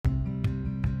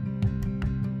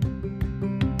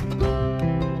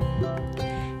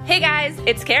Hey guys,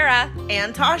 it's Kara.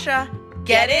 And Tasha.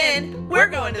 Get in. We're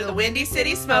going to the Windy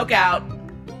City Smokeout.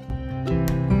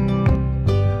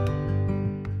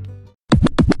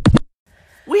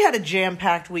 We had a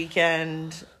jam-packed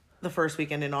weekend the first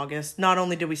weekend in August. Not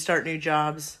only did we start new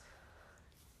jobs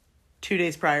 2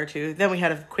 days prior to, then we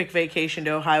had a quick vacation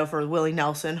to Ohio for Willie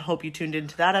Nelson. Hope you tuned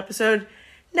into that episode.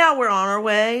 Now we're on our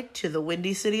way to the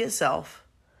Windy City itself.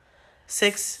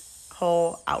 6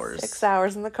 whole hours. 6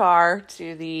 hours in the car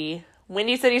to the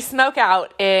Windy City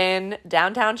Smokeout in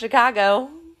downtown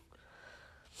Chicago.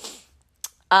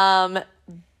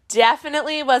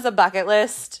 Definitely was a bucket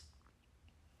list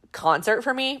concert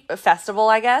for me, a festival,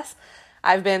 I guess.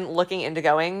 I've been looking into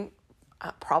going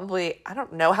probably, I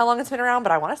don't know how long it's been around,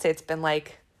 but I want to say it's been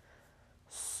like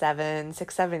 7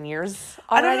 years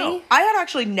already. I don't know. I had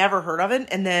actually never heard of it,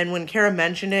 and then when Kara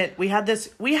mentioned it, we had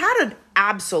an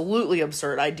absolutely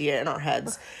absurd idea in our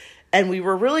heads, and we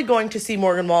were really going to see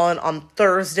Morgan Wallen on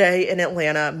Thursday in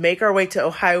Atlanta, make our way to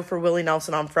Ohio for Willie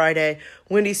Nelson on Friday,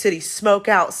 Windy City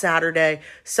Smokeout Saturday,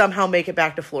 somehow make it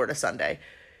back to Florida Sunday.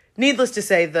 Needless to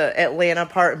say, the Atlanta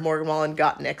part of Morgan Wallen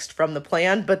got nixed from the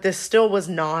plan, but this still was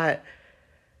not...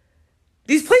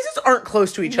 These places aren't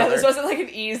close to each other. This wasn't like an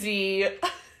easy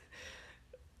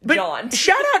jaunt.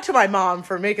 Shout out to my mom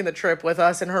for making the trip with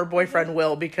us and her boyfriend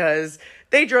Will, because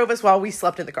they drove us while we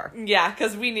slept in the car. Yeah,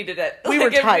 because we needed it. We were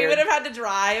tired. If we would have had to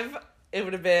drive, it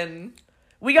would have been...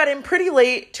 We got in pretty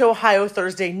late to Ohio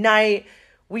Thursday night.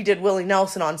 We did Willie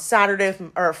Nelson on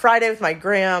Friday with my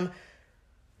gram.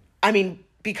 I mean...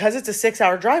 Because it's a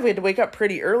 6-hour drive, we had to wake up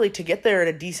pretty early to get there at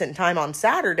a decent time on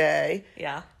Saturday.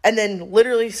 Yeah. And then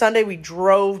literally Sunday, we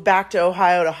drove back to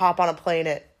Ohio to hop on a plane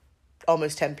at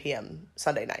almost 10 p.m.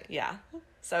 Sunday night. Yeah.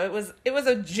 So it was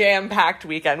a jam-packed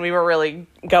weekend. We were really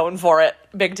going for it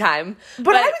big time.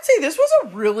 But I would say this was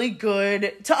a really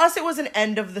good, to us, it was an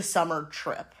end of the summer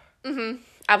trip. Mm-hmm.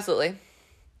 Absolutely.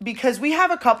 Because we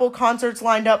have a couple concerts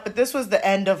lined up, but this was the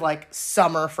end of like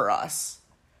summer for us.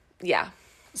 Yeah.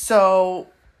 So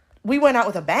we went out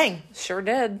with a bang. Sure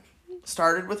did.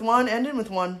 Started with one, ended with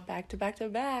one. Back to back to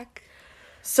back.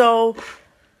 So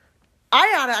I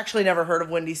had actually never heard of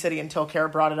Windy City until Kara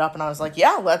brought it up, and I was like,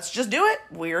 yeah, let's just do it.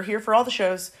 We're here for all the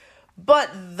shows. But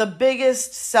the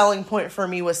biggest selling point for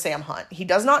me was Sam Hunt. He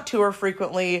does not tour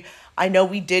frequently. I know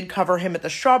we did cover him at the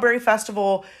Strawberry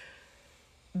Festival,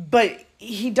 but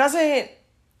he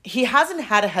hasn't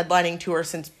had a headlining tour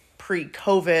since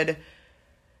pre-COVID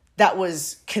that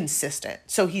was consistent.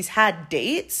 So he's had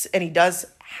dates and he does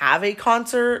have a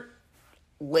concert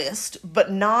list, but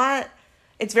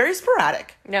it's very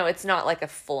sporadic. No, it's not like a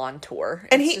full-on tour.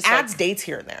 And he adds dates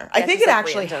here and there. I think it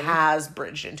actually has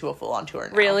bridged into a full-on tour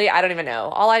now. Really? I don't even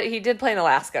know. He did play in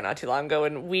Alaska not too long ago,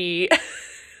 and we're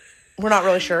not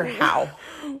really sure how.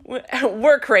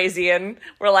 We're crazy, and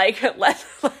we're like,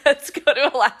 let's go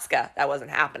to Alaska. That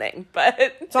wasn't happening, but...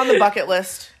 It's on the bucket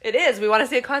list. It is. We want to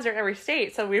see a concert in every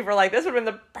state, so we were like, this would have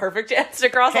been the perfect chance to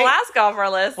cross Alaska off our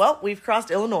list. Well, we've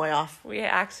crossed Illinois off. We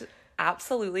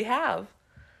absolutely have.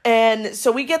 And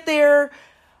so we get there,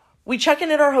 we check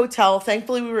in at our hotel.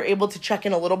 Thankfully, we were able to check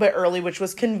in a little bit early, which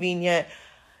was convenient.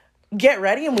 Get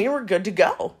ready, and we were good to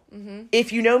go. Mm-hmm.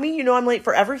 If you know me, you know I'm late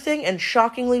for everything, and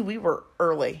shockingly, we were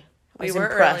early. We were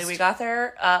early. We got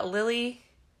there. Lily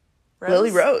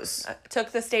Rose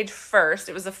took the stage first.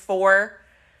 It was a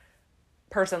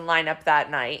 4-person lineup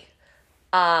that night.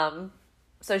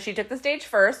 So she took the stage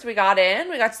first. We got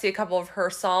in. We got to see a couple of her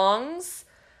songs.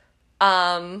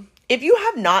 If you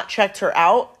have not checked her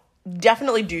out,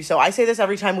 definitely do so. I say this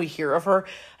every time we hear of her.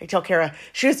 I tell Kara,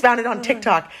 she was found it on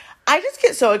TikTok. I just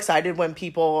get so excited when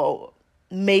people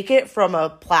make it from a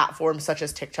platform such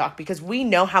as TikTok, because we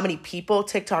know how many people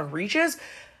TikTok reaches,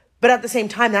 but at the same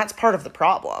time, that's part of the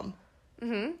problem.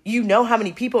 Mm-hmm. You know how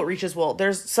many people it reaches. Well,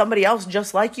 there's somebody else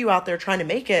just like you out there trying to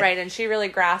make it. Right, and she really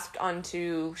got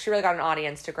an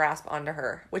audience to grasp onto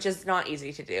her, which is not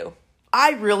easy to do.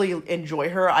 I really enjoy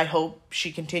her. I hope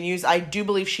she continues. I do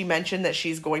believe she mentioned that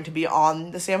she's going to be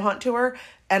on the Sam Hunt tour,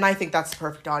 and I think that's the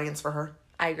perfect audience for her.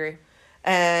 I agree.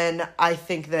 And I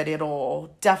think that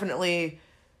it'll definitely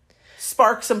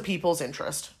spark some people's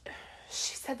interest.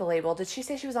 She said the label. Did she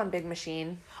say she was on Big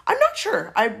Machine? I'm not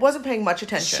sure. I wasn't paying much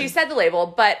attention. She said the label,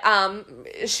 but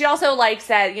she also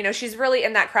said, she's really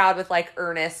in that crowd with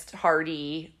Ernest,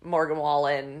 Hardy, Morgan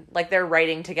Wallen. They're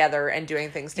writing together and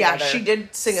doing things together. Yeah, she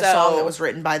did sing a song that was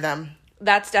written by them.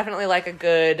 That's definitely I think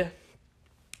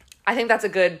that's a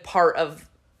good part of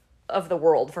the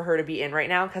world for her to be in right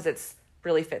now, because it's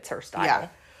really fits her style. Yeah.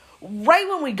 Right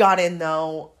when we got in,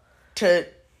 though, to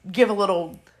give a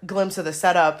little glimpse of the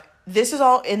setup, this is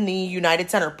all in the United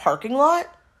Center parking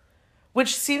lot,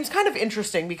 which seems kind of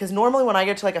interesting because normally when I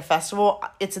go to like a festival,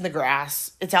 it's in the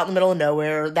grass, it's out in the middle of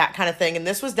nowhere, that kind of thing. And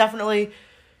this was definitely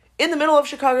in the middle of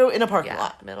Chicago in a parking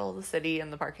lot. Middle of the city in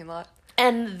the parking lot.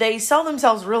 And they sell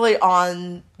themselves really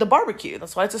on the barbecue.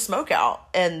 That's why it's a smokeout.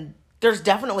 And there's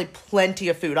definitely plenty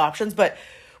of food options. But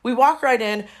we walk right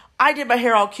in. I did my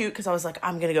hair all cute because I was like,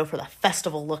 I'm going to go for the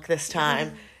festival look this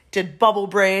time. Did bubble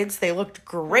braids. They looked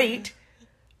great.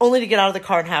 Only to get out of the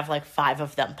car and have like 5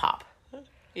 of them pop.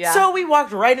 Yeah. So we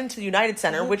walked right into the United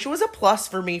Center, which was a plus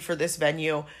for me for this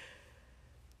venue.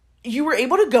 You were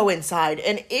able to go inside,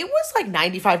 and it was like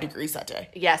 95 degrees that day.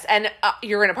 Yes, and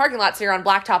you're in a parking lot, so you're on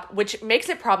blacktop, which makes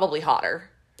it probably hotter.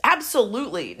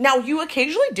 Absolutely. Now, you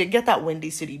occasionally did get that Windy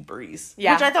City breeze,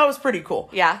 yeah, which I thought was pretty cool.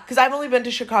 Yeah. Because I've only been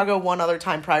to Chicago one other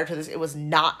time prior to this. It was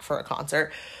not for a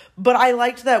concert. But I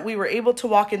liked that we were able to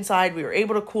walk inside. We were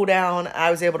able to cool down. I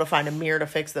was able to find a mirror to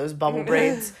fix those bubble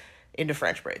braids into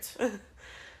French braids.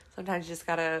 Sometimes you just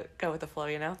gotta go with the flow,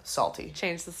 you know? Salty.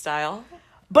 Change the style.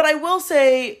 But I will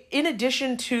say, in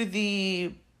addition to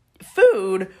the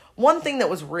food, one thing that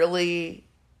was really,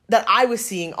 that I was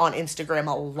seeing on Instagram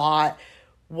a lot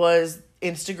was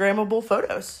Instagrammable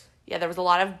photos. Yeah, there was a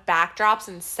lot of backdrops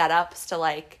and setups to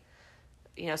like,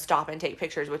 you know, stop and take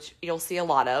pictures, which you'll see a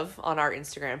lot of on our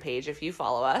Instagram page if you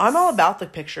follow us. I'm all about the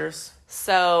pictures.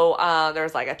 So there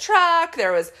was like a truck.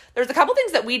 There was a couple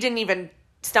things that we didn't even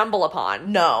stumble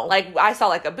upon. No. Like I saw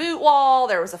like a boot wall.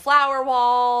 There was a flower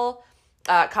wall.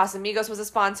 Casamigos was a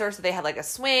sponsor, so they had like a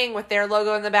swing with their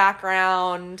logo in the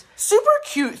background. Super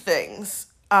cute things.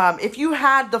 If you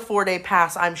had the 4-day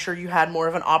pass, I'm sure you had more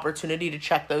of an opportunity to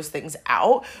check those things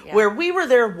out. Yeah. Where we were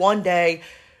there one day,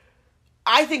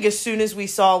 I think as soon as we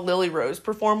saw Lily Rose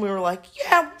perform, we were like,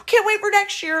 yeah, can't wait for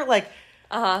next year. Like,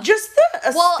 just the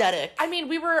aesthetic. Well, I mean,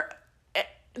 we were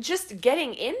just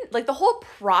getting in, like the whole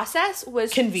process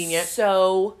was convenient.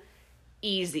 So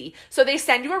easy. So they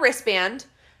send you a wristband,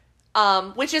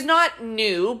 which is not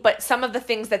new, but some of the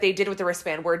things that they did with the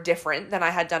wristband were different than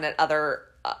I had done at other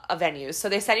venues. So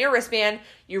they send you a wristband,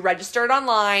 you register it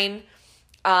online,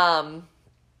 and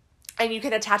you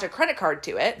can attach a credit card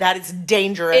to it. That is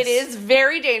dangerous. It is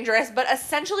very dangerous, but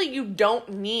essentially you don't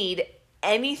need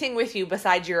anything with you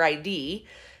besides your ID.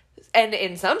 And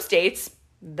in some states,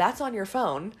 that's on your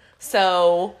phone.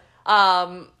 So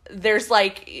there's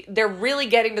like, they're really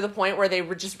getting to the point where they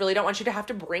just really don't want you to have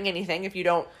to bring anything if you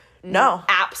don't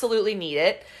absolutely need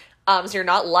it. So you're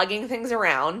not lugging things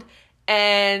around.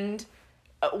 And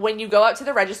when you go out to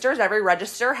the registers, every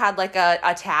register had like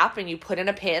a tap and you put in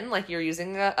a PIN, like you're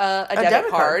using a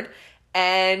debit card,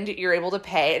 and you're able to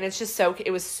pay. And it's just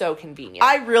it was so convenient.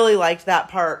 I really liked that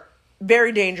part.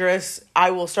 Very dangerous. I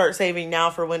will start saving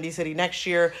now for Windy City next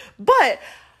year. But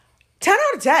 10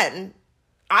 out of 10,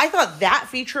 I thought that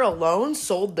feature alone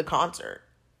sold the concert.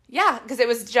 Yeah, because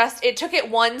it took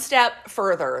it one step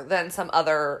further than some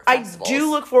other festivals. I do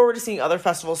look forward to seeing other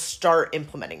festivals start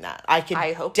implementing that.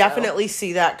 I hope definitely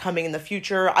see that coming in the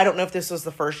future. I don't know if this was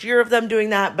the first year of them doing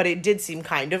that, but it did seem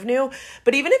kind of new.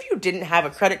 But even if you didn't have a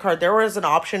credit card, there was an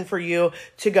option for you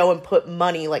to go and put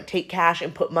money, like take cash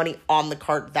and put money on the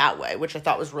card that way, which I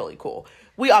thought was really cool.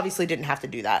 We obviously didn't have to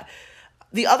do that.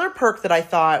 The other perk that I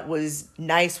thought was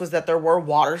nice was that there were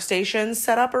water stations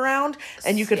set up around,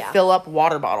 and you could fill up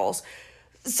water bottles.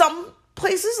 Some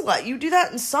places let you do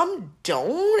that, and some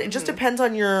don't. It just depends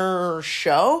on your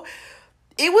show.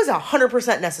 It was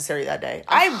 100% necessary that day.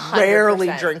 100%. I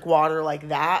rarely drink water like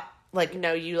that. Like,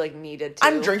 no, you like needed to.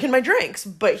 I'm drinking my drinks,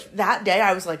 but that day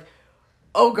I was like,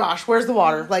 oh gosh, where's the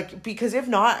water? Like, because if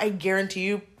not, I guarantee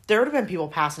you there would have been people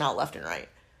passing out left and right.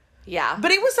 Yeah. But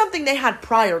it was something they had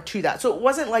prior to that. So it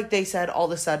wasn't like they said all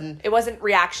of a sudden. It wasn't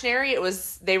reactionary. It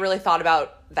was, they really thought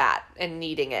about that and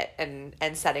needing it and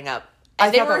setting up.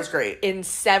 And I thought that was great. In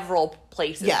several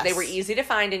places. Yes. They were easy to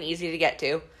find and easy to get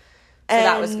to. So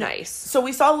that was nice. So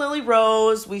we saw Lily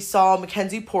Rose. We saw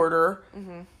Mackenzie Porter.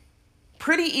 Mm-hmm.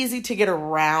 Pretty easy to get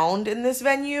around in this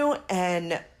venue.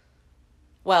 And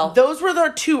well, those were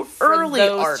the two early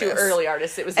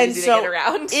artists. It was easy to get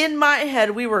around. In my head,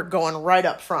 we were going right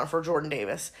up front for Jordan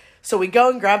Davis. So we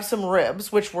go and grab some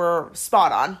ribs, which were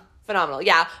spot on. Phenomenal.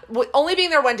 Yeah. Only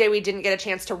being there one day, we didn't get a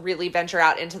chance to really venture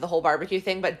out into the whole barbecue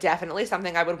thing, but definitely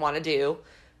something I would want to do.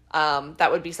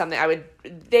 That would be something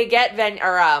they get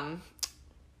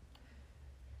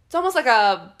it's almost like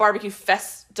a barbecue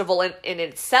festival in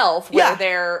itself where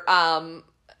they're,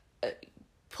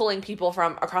 pulling people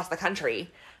from across the country.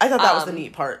 I thought that was the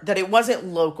neat part, that it wasn't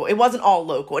local. It wasn't all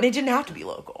local, and it didn't have to be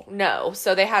local. No.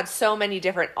 So they had so many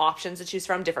different options to choose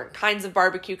from, different kinds of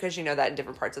barbecue, because you know that in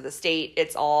different parts of the state,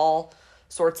 it's all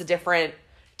sorts of different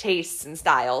tastes and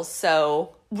styles.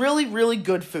 So really, really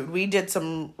good food. We did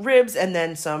some ribs and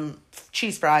then some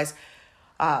cheese fries.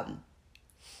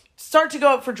 Start to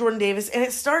go up for Jordan Davis, and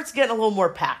it starts getting a little more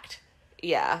packed.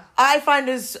 yeah. I find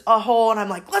there's a hole, and I'm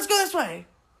like, let's go this way.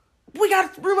 We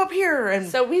got room up here. And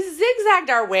So we zigzagged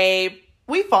our way.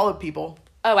 we followed people.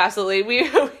 Oh, absolutely. We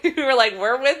were like,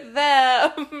 we're with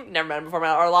them. Never met them before in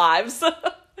our lives.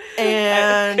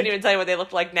 And I couldn't even tell you what they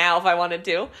looked like now if I wanted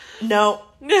to. no,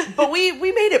 but we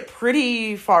made it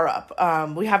pretty far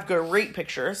up. We have great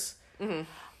pictures. Mm-hmm.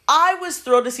 I was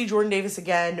thrilled to see Jordan Davis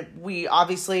again. We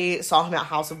obviously saw him at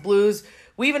House of Blues.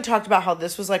 We even talked about how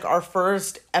this was like our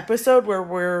first episode where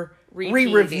we're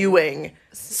re-reviewing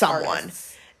someone.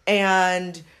 Artists.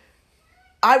 And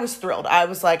I was thrilled. I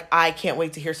was like, I can't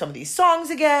wait to hear some of these songs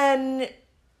again.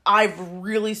 I've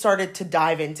really started to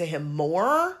dive into him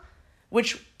more,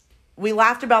 which we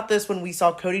laughed about this when we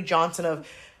saw Cody Johnson of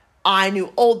I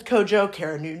knew old Kojo,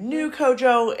 Kara knew new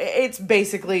Kojo. It's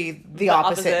basically the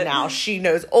opposite now. She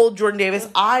knows old Jordan Davis.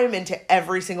 I'm into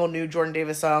every single new Jordan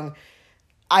Davis song.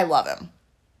 I love him.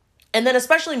 And then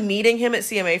especially meeting him at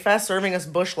CMA Fest, serving us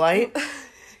Busch Light,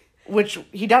 which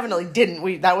he definitely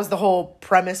didn't. That was the whole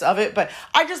premise of it. But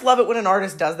I just love it when an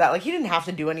artist does that. Like, he didn't have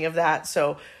to do any of that.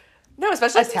 So, no,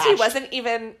 especially since he wasn't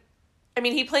even... I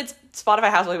mean, he played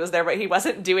Spotify House while he was there, but he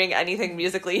wasn't doing anything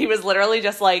musically. He was literally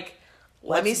just like...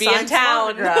 Let me be in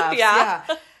town. Yeah.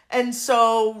 And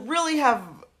so really have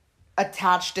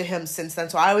attached to him since then.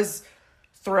 So I was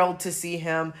thrilled to see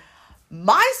him.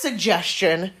 My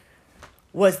suggestion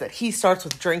was that he starts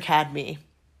with Drink Had Me.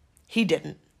 He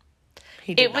didn't.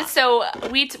 It was so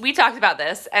we talked about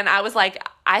this, and I was like,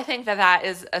 I think that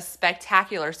is a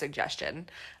spectacular suggestion.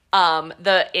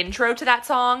 The intro to that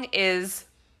song is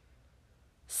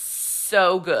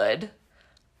so good.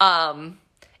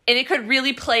 And it could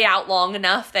really play out long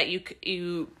enough that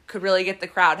you could really get the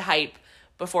crowd hype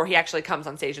before he actually comes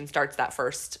on stage and starts that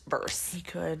first verse. He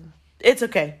could. It's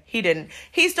okay. He didn't.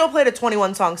 He still played a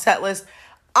 21-song set list.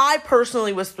 I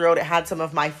personally was thrilled. It had some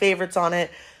of my favorites on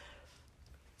it,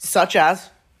 such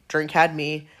as Drink Had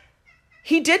Me.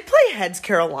 He did play Heads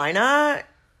Carolina,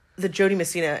 the Jody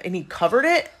Messina, and he covered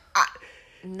it.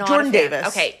 Jordan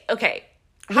Davis. Okay.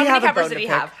 How many covers did he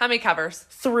have? How many covers?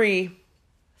 3.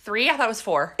 3? I thought it was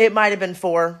 4. It might have been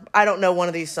 4. I don't know one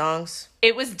of these songs.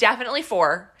 It was definitely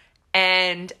 4.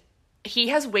 And he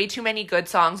has way too many good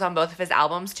songs on both of his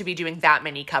albums to be doing that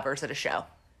many covers at a show.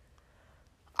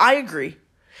 I agree.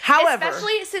 However,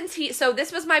 especially since so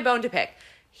this was my bone to pick.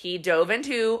 He dove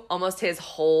into almost his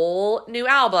whole new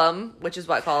album, which is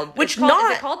what called? Is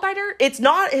it called By Dirt? It's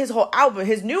not his whole album.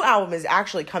 His new album is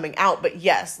actually coming out, but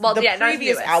yes, the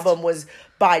previous album was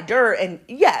By Dirt, and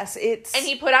yes, it's... And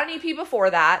he put out an EP before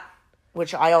that.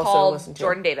 Which I also listened to.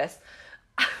 Jordan Davis.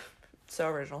 So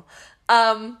original.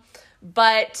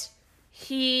 But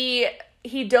he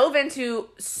dove into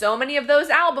so many of those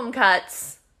album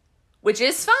cuts, which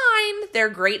is fine. They're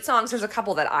great songs. There's a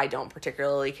couple that I don't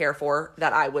particularly care for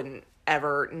that I wouldn't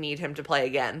ever need him to play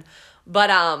again. But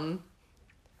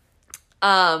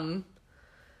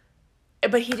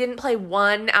he didn't play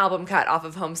one album cut off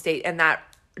of Home State, and that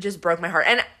just broke my heart.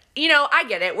 And, you know, I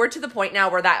get it. We're to the point now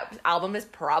where that album is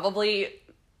probably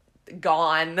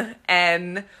gone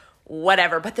and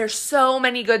whatever. But there's so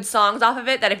many good songs off of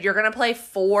it that if you're going to play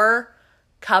 4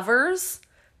 covers,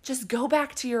 just go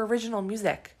back to your original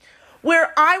music.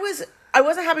 Where I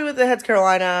wasn't happy with the Heads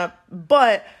Carolina,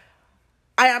 but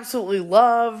I absolutely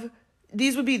love,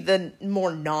 these would be the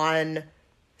more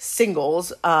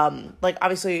non-singles. Like,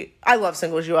 obviously, I love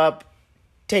Singles You Up,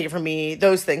 Take It From Me,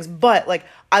 those things. But, like,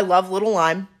 I love Little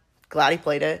Lime. Glad he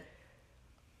played it.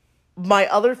 My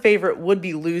other favorite would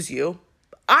be Lose You.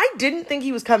 I didn't think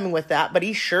he was coming with that, but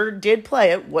he sure did play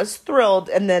it. Was thrilled.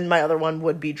 And then my other one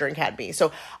would be Drink Had Me.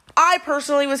 So I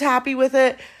personally was happy with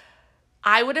it.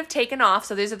 I would have taken off.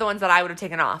 So these are the ones that I would have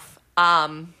taken off.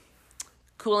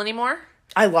 Cool Anymore?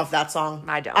 I love that song.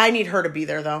 I don't. I need her to be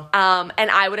there, though. And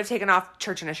I would have taken off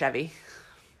Church in a Chevy.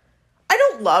 I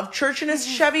don't love Church in a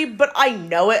Chevy, but I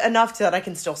know it enough that I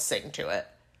can still sing to it.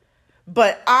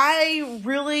 But I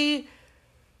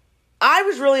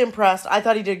was really impressed. I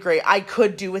thought he did great. I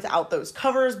could do without those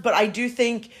covers, but I do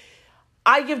think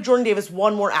I give Jordan Davis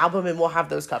one more album and we'll have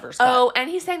those covers cut. Oh, and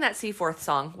he sang that Seaforth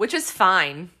song, which is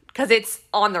fine because it's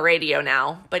on the radio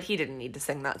now, but he didn't need to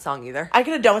sing that song either. I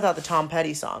could have done without the Tom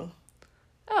Petty song.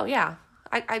 Oh, yeah.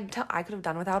 I could have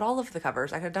done without all of the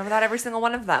covers. I could have done without every single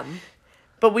one of them.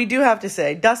 But we do have to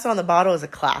say, Dust on the Bottle is a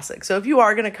classic. So if you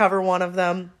are going to cover one of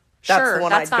them, that's the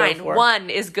one I'd fine. Go for.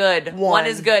 One is good. One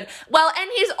is good. Well, and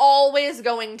he's always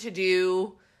going to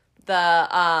do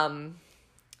the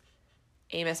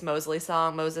Amos Mosley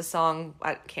song, Moses song.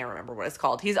 I can't remember what it's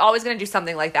called. He's always going to do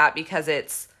something like that because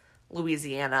it's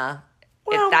Louisiana.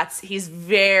 Well, He's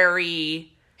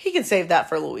very... He can save that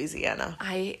for Louisiana.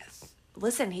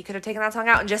 Listen, he could have taken that song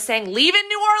out and just sang Leave in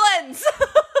New Orleans.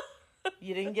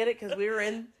 You didn't get it because we were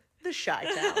in the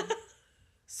Chi-Town.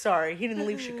 Sorry, he didn't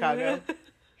leave Chicago.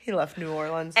 He left New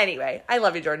Orleans. Anyway, I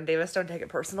love you, Jordan Davis. Don't take it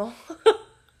personal.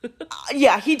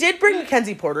 Yeah, he did bring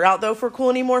Mackenzie Porter out, though, for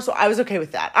Cool Anymore, so I was okay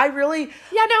with that. Yeah,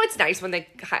 no, it's nice when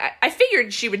I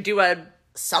figured she would do a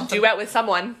duet with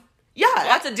someone. Yeah.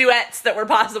 Lots of duets that were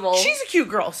possible. She's a cute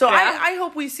girl, so yeah. I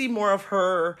hope we see more of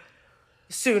her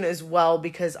soon as well,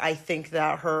 because I think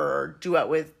that her duet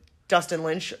with Dustin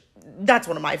Lynch, that's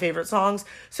one of my favorite songs.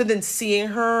 So then seeing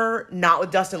her not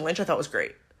with Dustin Lynch, I thought was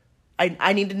great.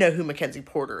 I need to know who Mackenzie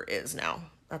Porter is now.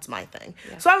 That's my thing.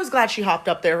 Yeah. So I was glad she hopped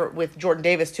up there with Jordan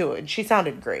Davis too, and she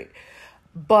sounded great.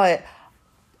 But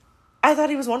I thought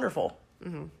he was wonderful.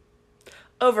 Mm-hmm.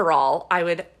 Overall, I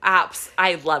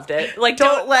loved it. Like,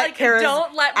 don't let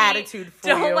my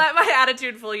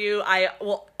attitude fool you. I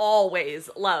will always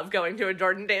love going to a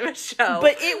Jordan Davis show.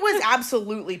 But it was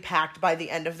absolutely packed by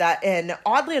the end of that, and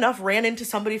oddly enough, ran into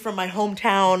somebody from my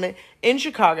hometown in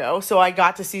Chicago, so I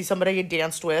got to see somebody I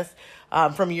danced with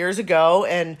from years ago,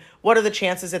 and what are the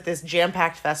chances at this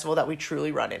jam-packed festival that we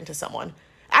truly run into someone?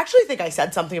 I actually think I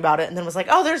said something about it, and then was like,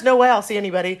 oh, there's no way I'll see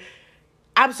anybody.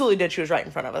 Absolutely did. She was right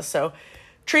in front of us, so...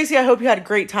 Tracy, I hope you had a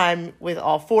great time with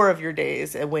all 4 of your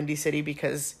days at Windy City,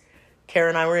 because Kara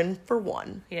and I were in for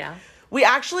 1. Yeah. We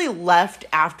actually left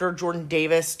after Jordan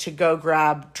Davis to go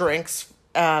grab drinks,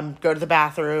 go to the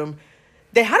bathroom.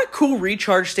 They had a cool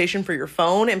recharge station for your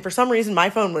phone, and for some reason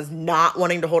my phone was not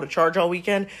wanting to hold a charge all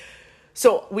weekend.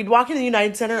 So we'd walk into the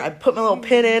United Center, I'd put my little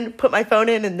pin in, put my phone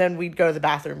in, and then we'd go to the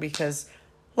bathroom because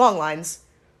long lines.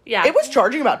 Yeah. It was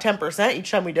charging about 10% each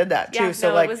time we did that, too. Yeah,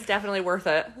 so it was definitely worth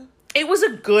it. It was a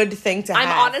good thing to have.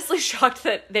 I'm honestly shocked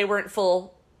that they weren't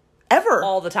full ever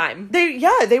all the time.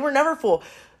 They were never full.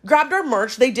 Grabbed our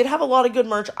merch. They did have a lot of good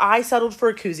merch. I settled for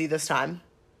a koozie this time.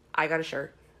 I got a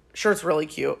shirt. Shirt's really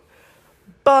cute.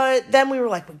 But then we were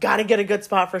like, we gotta get a good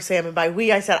spot for Sam. And by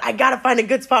we, I said, I gotta find a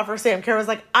good spot for Sam. Kara was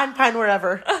like, I'm fine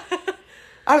wherever.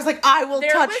 I was like, I will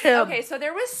touch him. Okay, so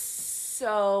there was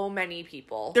so many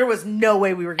people. There was no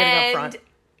way we were getting up front.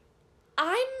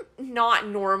 I'm not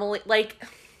normally, like...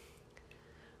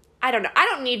 I don't know. I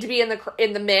don't need to be in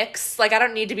the mix. Like, I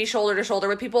don't need to be shoulder to shoulder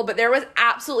with people, but there was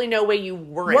absolutely no way you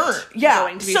weren't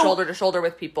going to be shoulder to shoulder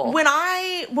with people.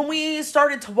 When we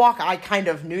started to walk, I kind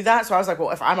of knew that. So I was like,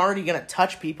 well, if I'm already going to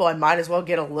touch people, I might as well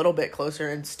get a little bit closer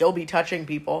and still be touching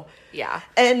people. Yeah.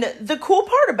 And the cool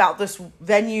part about this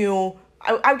venue,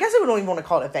 I guess I don't even want to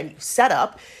call it a venue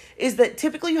setup, is that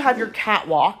typically you have your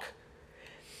catwalk.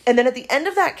 And then at the end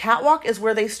of that catwalk is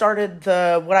where they started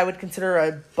what I would consider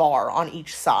a bar on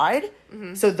each side.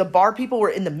 Mm-hmm. So the bar people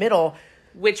were in the middle.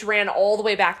 Which ran all the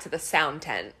way back to the sound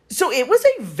tent. So it was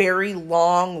a very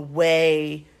long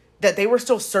way that they were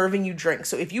still serving you drinks.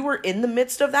 So if you were in the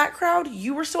midst of that crowd,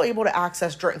 you were still able to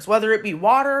access drinks. Whether it be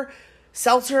water,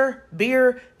 seltzer,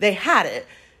 beer, they had it.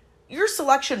 Your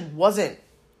selection wasn't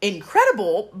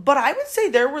incredible, but I would say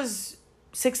there was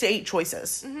 6 to 8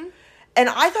 choices. Mm-hmm. And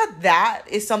I thought that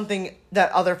is something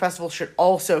that other festivals should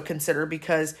also consider,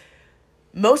 because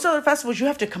most other festivals, you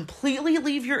have to completely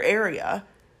leave your area,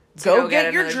 go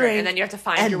get your drink, and then you have to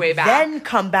find your way back. And then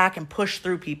come back and push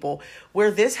through people.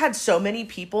 Where this had so many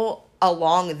people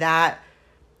along that,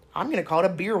 I'm going to call it a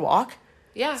beer walk.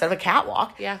 Yeah. Instead of a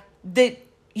catwalk. Yeah. That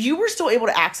you were still able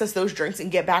to access those drinks and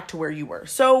get back to where you were.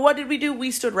 So what did we do?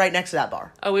 We stood right next to that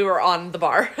bar. Oh, we were on the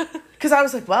bar. Because I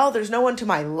was like, well, there's no one to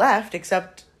my left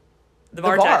except... The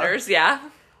bartenders, yeah.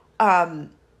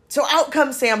 So out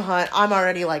comes Sam Hunt. I'm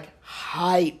already like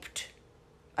hyped.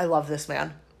 I love this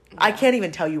man. Yeah. I can't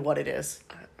even tell you what it is.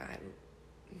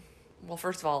 Well,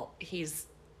 first of all, he's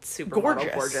super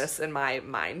gorgeous in my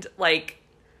mind. Like,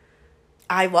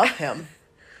 I love him.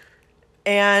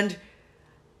 And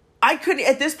I couldn't,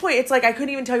 at this point, it's like I couldn't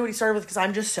even tell you what he started with because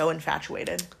I'm just so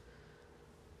infatuated.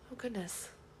 Oh, goodness.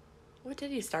 What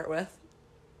did he start with?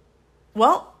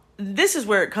 Well, this is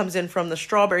where it comes in from the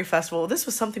Strawberry Festival. This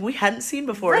was something we hadn't seen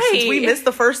before. Right. Since we missed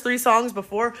the first 3 songs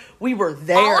before, we were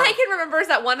there. All I can remember is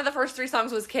that one of the first 3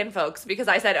 songs was Kinfolks, because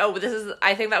I said,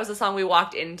 I think that was the song we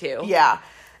walked into. Yeah.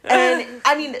 And,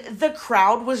 I mean, the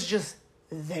crowd was just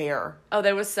there. Oh,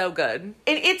 that was so good. And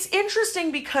it's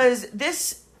interesting because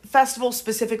this festival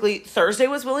specifically, Thursday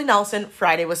was Willie Nelson,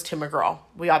 Friday was Tim McGraw.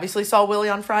 We obviously saw Willie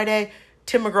on Friday.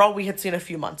 Tim McGraw we had seen a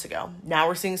few months ago. Now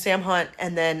we're seeing Sam Hunt,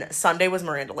 and then Sunday was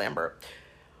Miranda Lambert.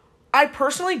 I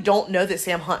personally don't know that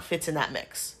Sam Hunt fits in that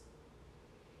mix.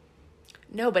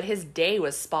 No, but his day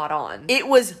was spot on. It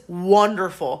was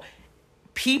wonderful.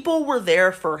 People were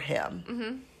there for him.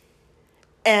 Mm-hmm.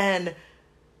 And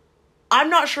I'm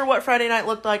not sure what Friday night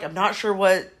looked like. I'm not sure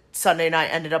what Sunday night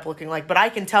ended up looking like. But I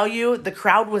can tell you the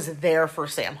crowd was there for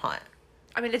Sam Hunt.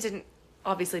 I mean, it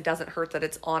obviously doesn't hurt that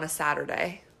it's on a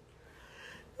Saturday.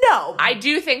 No. I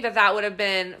do think that would have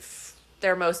been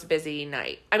their most busy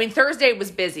night. I mean, Thursday was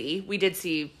busy. We did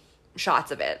see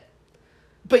shots of it.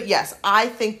 But yes, I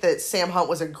think that Sam Hunt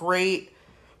was a great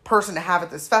person to have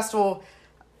at this festival.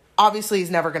 Obviously,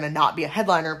 he's never going to not be a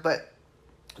headliner, but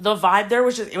the vibe there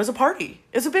was it was a party.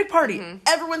 It was a big party. Mm-hmm.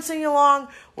 Everyone's singing along.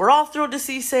 We're all thrilled to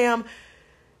see Sam.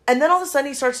 And then all of a sudden,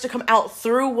 he starts to come out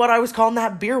through what I was calling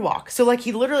that beer walk. So, like,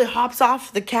 he literally hops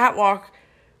off the catwalk.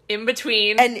 In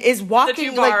between. And is walking,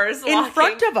 the two bars, in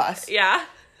front of us. Yeah.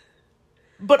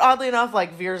 But oddly enough,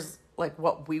 like, Veer's, like,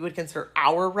 what we would consider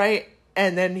our right.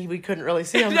 And then we couldn't really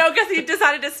see him. No, because he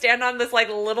decided to stand on this, like,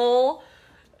 little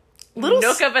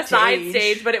nook of a side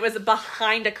stage, but it was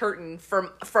behind a curtain from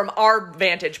our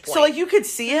vantage point. So, like, you could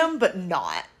see him, but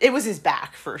not. It was his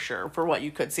back, for sure, for what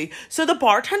you could see. So, the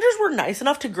bartenders were nice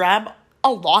enough to grab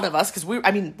a lot of us, because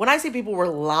when I say people were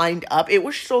lined up, it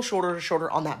was still shoulder to shoulder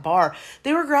on that bar.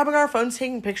 They were grabbing our phones,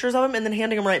 taking pictures of him, and then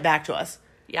handing them right back to us.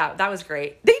 Yeah, that was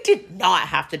great. They did not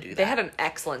have to do that. They had an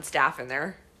excellent staff in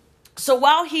there. So,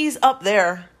 while he's up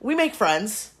there, we make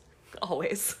friends.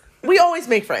 Always. We always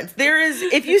make friends.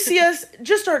 If you see us,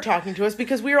 just start talking to us,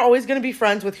 because we are always going to be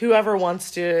friends with whoever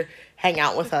wants to hang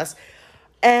out with us.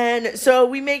 And so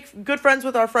we make good friends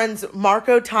with our friends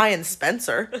Marco, Ty, and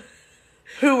Spencer,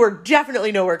 who were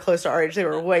definitely nowhere close to our age. They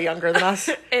were way younger than us.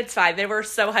 It's fine. They were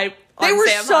so hyped on They were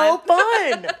Sam so Hunt.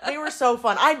 fun. They were so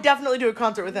fun. I'd definitely do a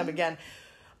concert with them again.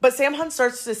 But Sam Hunt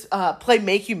starts to play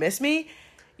Make You Miss Me.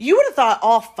 You would have thought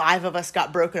all 5 of us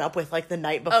got broken up with, like, the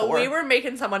night before. Oh, we were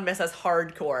making someone miss us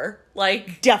hardcore.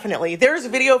 Like, definitely. There's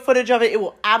video footage of it. It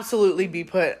will absolutely be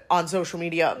put on social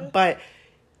media. But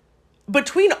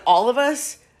between all of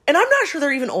us, and I'm not sure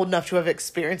they're even old enough to have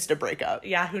experienced a breakup.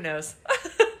 Yeah, who knows?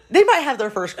 They might have their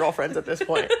first girlfriends at this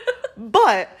point.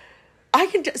 But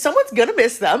someone's gonna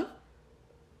miss them.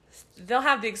 They'll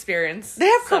have the experience. They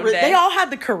have they all had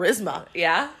the charisma.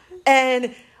 Yeah.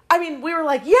 And I mean, we were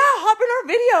like, yeah, hop in our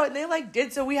video. And they, like,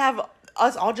 did. So we have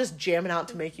us all just jamming out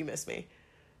to Make You Miss Me.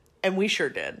 And we sure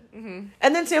did. Mm-hmm.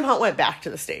 And then Sam Hunt went back to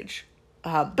the stage.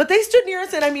 But they stood near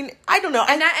us. And I mean, I don't know.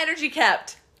 And that energy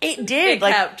kept. It did. It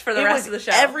kept for the rest of the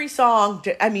show. Every song,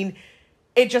 I mean,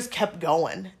 it just kept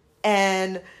going.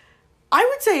 And I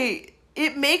would say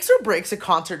it makes or breaks a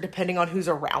concert depending on who's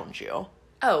around you.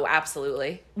 Oh,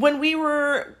 absolutely. When we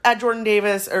were at Jordan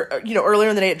Davis, or, earlier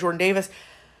in the day at Jordan Davis,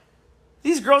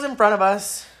 these girls in front of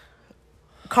us,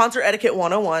 concert etiquette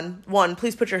 101. 1,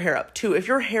 please put your hair up. 2, if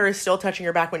your hair is still touching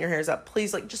your back when your hair is up,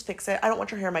 please, like, just fix it. I don't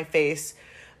want your hair in my face.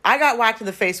 I got whacked in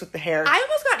the face with the hair. I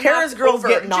almost got Kara's knocked girls over.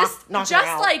 get knocked just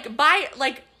out.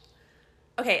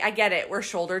 Okay, I get it. We're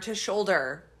shoulder to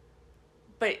shoulder.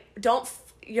 But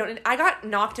I got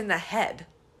knocked in the head.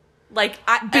 Like,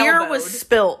 Beer elbowed. was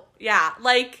spilt. Yeah,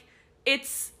 like,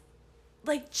 it's...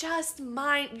 Like, just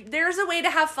mind... There's a way to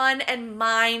have fun and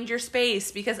mind your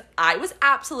space, because I was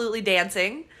absolutely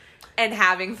dancing and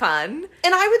having fun.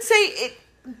 And I would say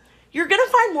you're going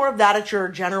to find more of that at your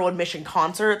general admission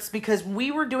concerts, because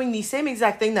we were doing the same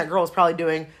exact thing that girl was probably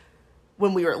doing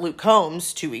when we were at Luke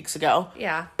Combs 2 weeks ago.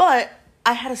 Yeah. But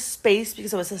I had a space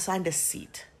because I was assigned a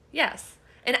seat. Yes.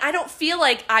 And I don't feel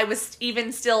like I was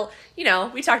even still...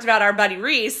 we talked about our buddy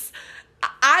Reese...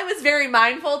 I was very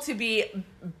mindful to be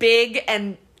big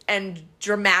and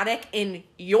dramatic in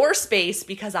your space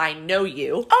because I know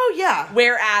you. Oh, yeah.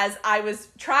 Whereas I was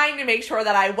trying to make sure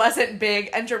that I wasn't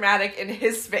big and dramatic in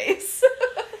his space.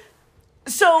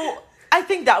 So I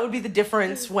think that would be the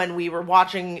difference when we were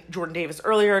watching Jordan Davis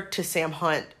earlier to Sam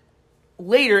Hunt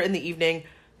later in the evening.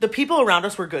 The people around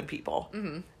us were good people.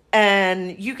 Mm-hmm.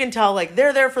 And you can tell, like,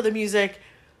 they're there for the music.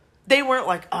 They weren't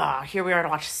like, here we are to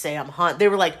watch Sam Hunt. They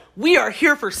were like, we are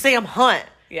here for Sam Hunt.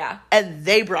 Yeah. And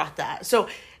they brought that. So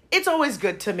it's always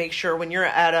good to make sure when you're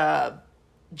at a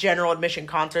general admission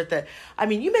concert that, I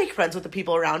mean, you make friends with the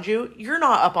people around you. You're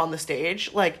not up on the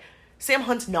stage. Like, Sam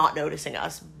Hunt's not noticing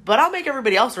us. But I'll make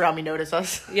everybody else around me notice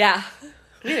us. Yeah.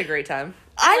 We had a great time.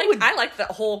 I liked the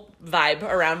whole vibe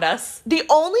around us. The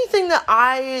only thing that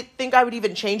I think I would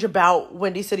even change about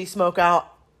Windy City Smokeout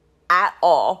at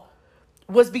all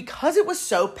was because it was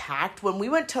so packed. When we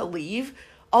went to leave,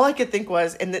 all I could think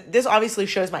was, and this obviously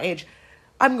shows my age,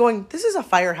 I'm going, this is a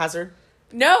fire hazard.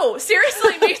 No,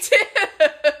 seriously, me too.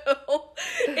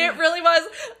 It really was.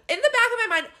 In the back of my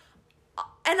mind,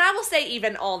 and I will say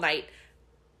even all night,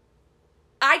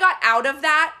 I got out of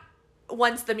that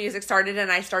once the music started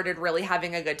and I started really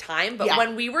having a good time. But Yeah.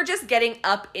 when we were just getting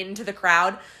up into the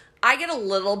crowd, I get a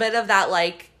little bit of that,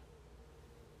 like,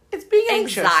 It's being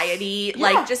anxious. anxiety, Yeah.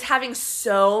 like, just having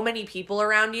so many people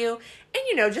around you. And,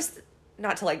 you know, just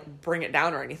not to, like, bring it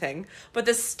down or anything, but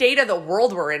the state of the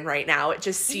world we're in right now, it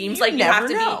just seems like you have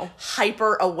to be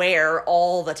hyper aware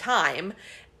all the time.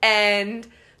 And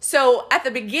so at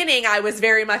the beginning, I was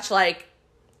very much like,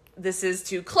 this is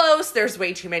too close. There's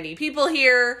way too many people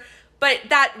here. But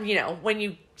that, you know, when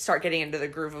you start getting into the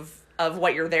groove of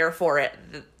what you're there for,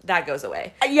 that goes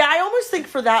away. Yeah, I almost think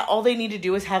for that, all they need to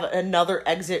do is have another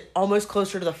exit almost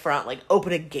closer to the front, like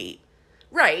open a gate.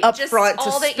 Right. Up just front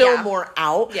to spill more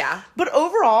out. Yeah. But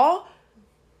overall,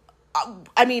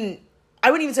 I mean,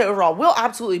 I wouldn't even say overall. We'll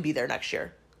absolutely be there next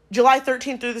year. July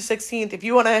 13th through the 16th. If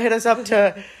you want to hit us up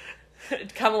to...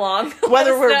 Come along.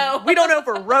 Whether we don't know if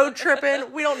we're road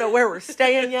tripping. We don't know where we're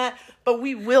staying yet. But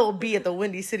we will be at the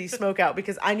Windy City Smokeout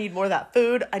because I need more of that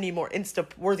food. I need more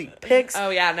Insta-worthy pics. Oh,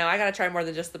 yeah. No, I got to try more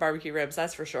than just the barbecue ribs.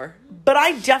 That's for sure. But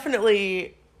I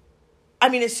definitely... I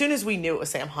mean, as soon as we knew it was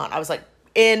Sam Hunt, I was like,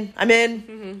 I'm in.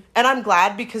 Mm-hmm. And I'm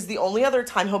glad because the only other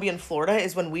time he'll be in Florida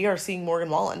is when we are seeing Morgan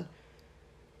Wallen.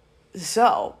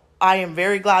 So, I am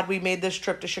very glad we made this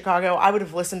trip to Chicago. I would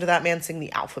have listened to that man sing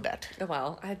the alphabet.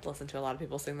 Well, I'd listen to a lot of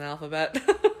people sing the alphabet.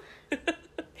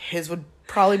 His would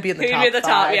probably be in the top He'd be at the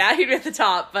top, 5. yeah. He'd be at the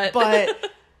top, but...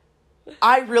 But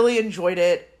I really enjoyed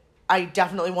it. I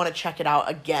definitely want to check it out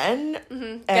again.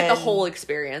 Mm-hmm. Get the whole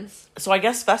experience. So I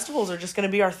guess festivals are just going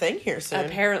to be our thing here soon.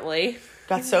 Apparently.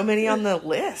 Got so many on the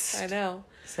list. I know.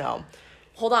 So...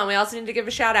 Hold on, we also need to give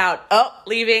a shout out. Oh.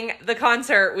 Leaving the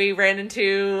concert, we ran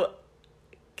into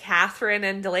Catherine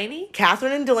and Delaney.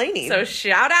 So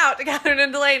shout out to Catherine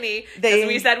and Delaney. Because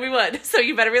we said we would. So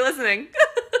you better be listening.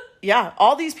 Yeah,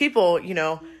 all these people, you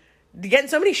know, getting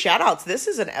so many shout outs. This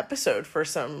is an episode for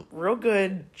some real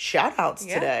good shout outs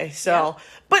today. So,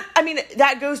 but I mean,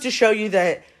 that goes to show you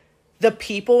that the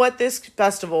people at this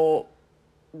festival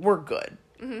were good.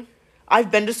 Mm-hmm. I've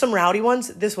been to some rowdy ones.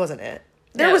 This wasn't it.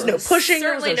 There was no pushing,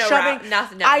 there was no shoving.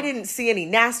 Nothing. No. I didn't see any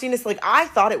nastiness. Like, I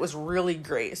thought it was really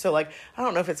great. So, like, I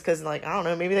don't know if it's because, like, I don't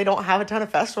know, maybe they don't have a ton of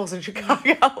festivals in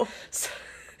Chicago.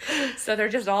 So they're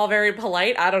just all very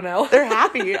polite. I don't know. They're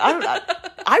happy.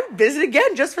 I visited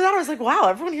again just for that. I was like, wow,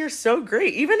 everyone here is so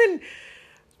great. Even in,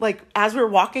 like, as we were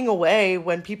walking away,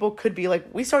 when people could be like,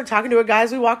 we started talking to a guy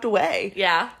as we walked away.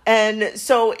 Yeah. And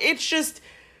so it's just,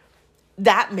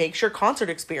 that makes your concert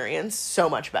experience so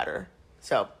much better.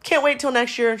 So, can't wait till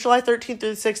next year, July 13th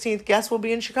through the 16th. Guess we'll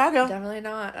be in Chicago. Definitely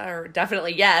not. Or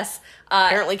definitely yes.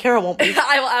 Apparently, Kara won't be.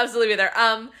 I will absolutely be there.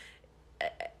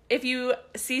 If you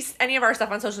see any of our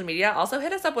stuff on social media, also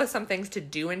hit us up with some things to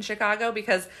do in Chicago,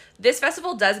 because this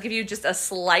festival does give you just a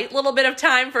slight little bit of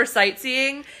time for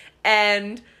sightseeing.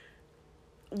 And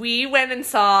we went and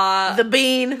saw The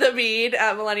Bean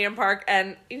at Millennium Park,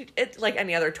 and it's like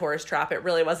any other tourist trap. It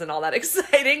really wasn't all that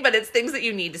exciting, but it's things that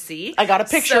you need to see. I got a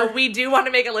picture. So we do want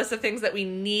to make a list of things that we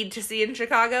need to see in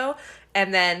Chicago,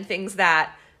 and then things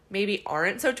that maybe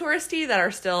aren't so touristy that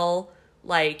are still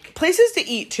like places to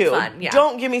eat too. Fun, yeah.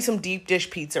 Don't give me some deep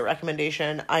dish pizza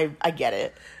recommendation. I get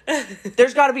it.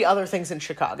 There's got to be other things in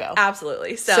Chicago.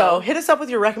 Absolutely. So hit us up with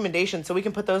your recommendations so we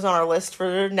can put those on our list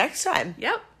for next time.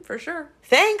 Yep, for sure.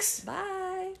 Thanks.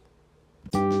 Bye.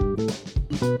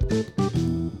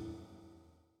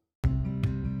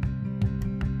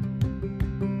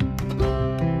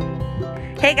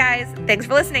 Hey guys, thanks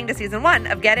for listening to season 1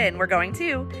 of Get In, We're Going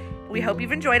To. We hope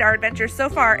you've enjoyed our adventures so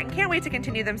far and can't wait to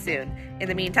continue them soon. In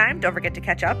the meantime, don't forget to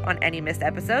catch up on any missed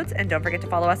episodes, and don't forget to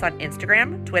follow us on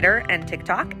Instagram, Twitter, and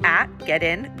TikTok at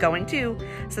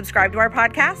GetInGoingTo. Subscribe to our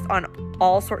podcast on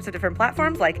all sorts of different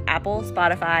platforms like Apple,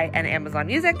 Spotify, and Amazon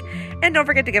Music. And don't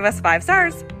forget to give us 5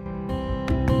 stars.